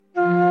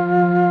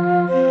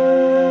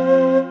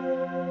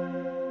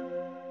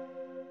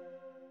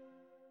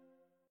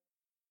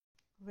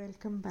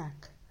Welcome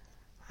back.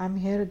 I'm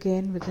here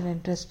again with an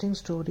interesting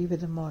story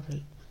with a moral.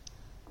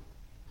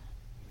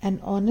 An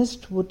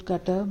honest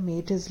woodcutter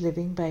made his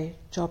living by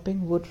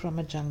chopping wood from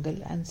a jungle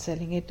and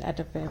selling it at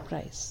a fair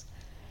price.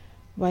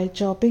 While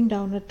chopping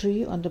down a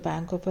tree on the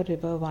bank of a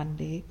river one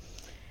day,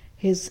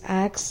 his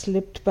axe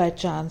slipped by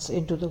chance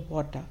into the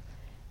water,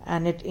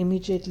 and it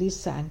immediately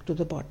sank to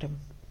the bottom.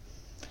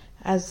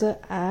 As the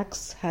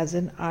axe has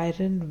an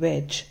iron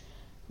wedge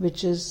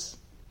which is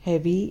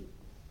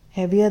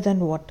heavier than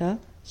water,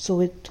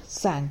 so it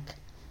sank.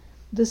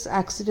 This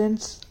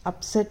accident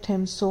upset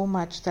him so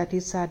much that he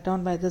sat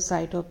down by the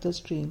side of the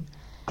stream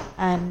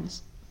and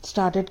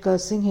started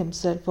cursing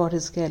himself for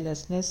his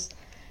carelessness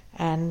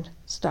and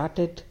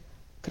started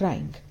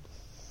crying.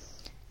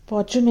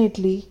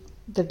 Fortunately,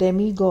 the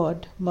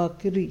demigod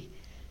Mercury,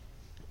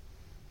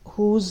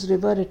 whose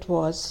river it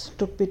was,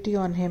 took pity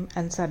on him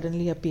and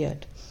suddenly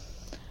appeared.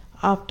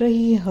 After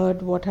he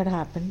heard what had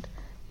happened,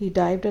 he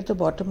dived at the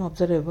bottom of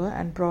the river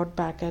and brought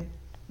back a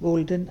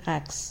golden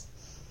axe.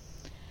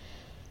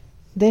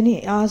 Then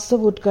he asked the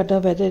woodcutter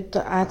whether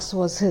the axe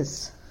was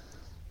his.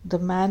 The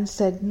man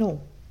said no.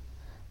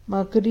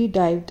 Mercury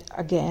dived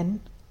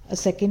again a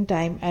second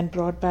time and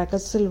brought back a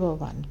silver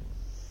one.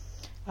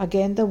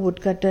 Again the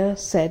woodcutter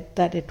said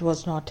that it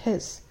was not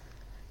his.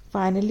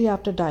 Finally,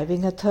 after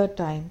diving a third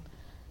time,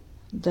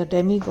 the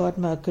demigod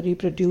Mercury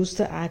produced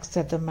the axe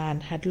that the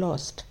man had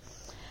lost.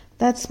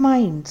 "That's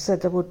mine," said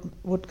the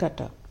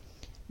woodcutter,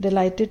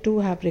 delighted to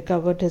have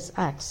recovered his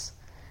axe.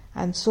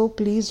 And so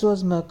pleased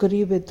was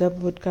Mercury with the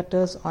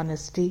woodcutter's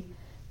honesty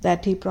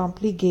that he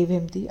promptly gave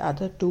him the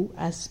other two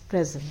as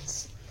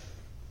presents.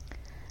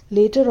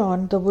 Later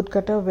on, the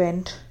woodcutter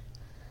went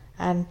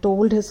and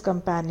told his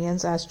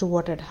companions as to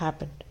what had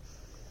happened.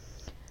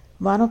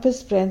 One of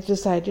his friends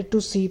decided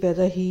to see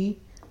whether he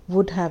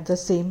would have the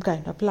same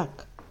kind of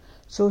luck.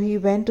 So he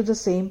went to the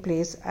same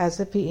place as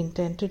if he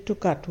intended to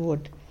cut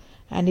wood,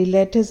 and he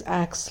let his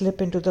axe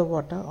slip into the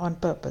water on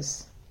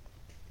purpose.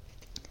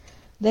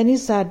 Then he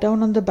sat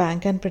down on the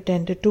bank and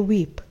pretended to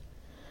weep.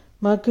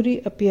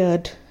 Mercury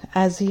appeared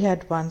as he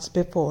had once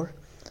before,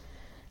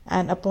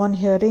 and upon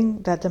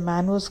hearing that the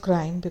man was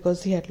crying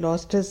because he had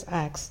lost his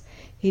axe,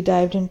 he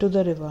dived into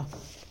the river.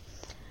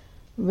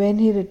 When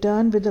he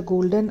returned with the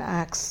golden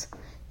axe,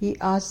 he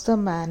asked the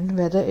man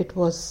whether it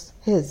was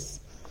his.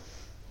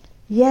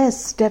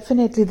 "Yes,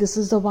 definitely this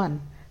is the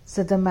one,"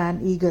 said the man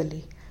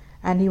eagerly,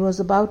 and he was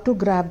about to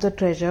grab the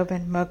treasure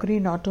when Mercury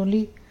not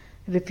only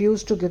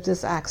refused to give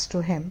this axe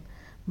to him,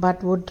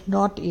 but would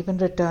not even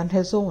return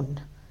his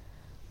own.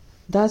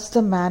 Thus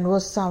the man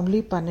was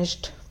soundly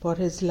punished for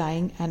his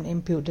lying and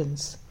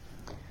impudence.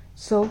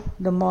 So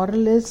the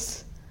moral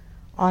is,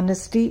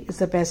 honesty is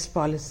the best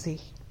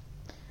policy.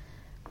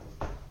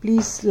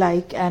 Please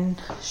like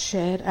and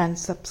share and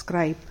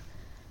subscribe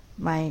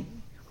my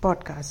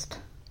podcast.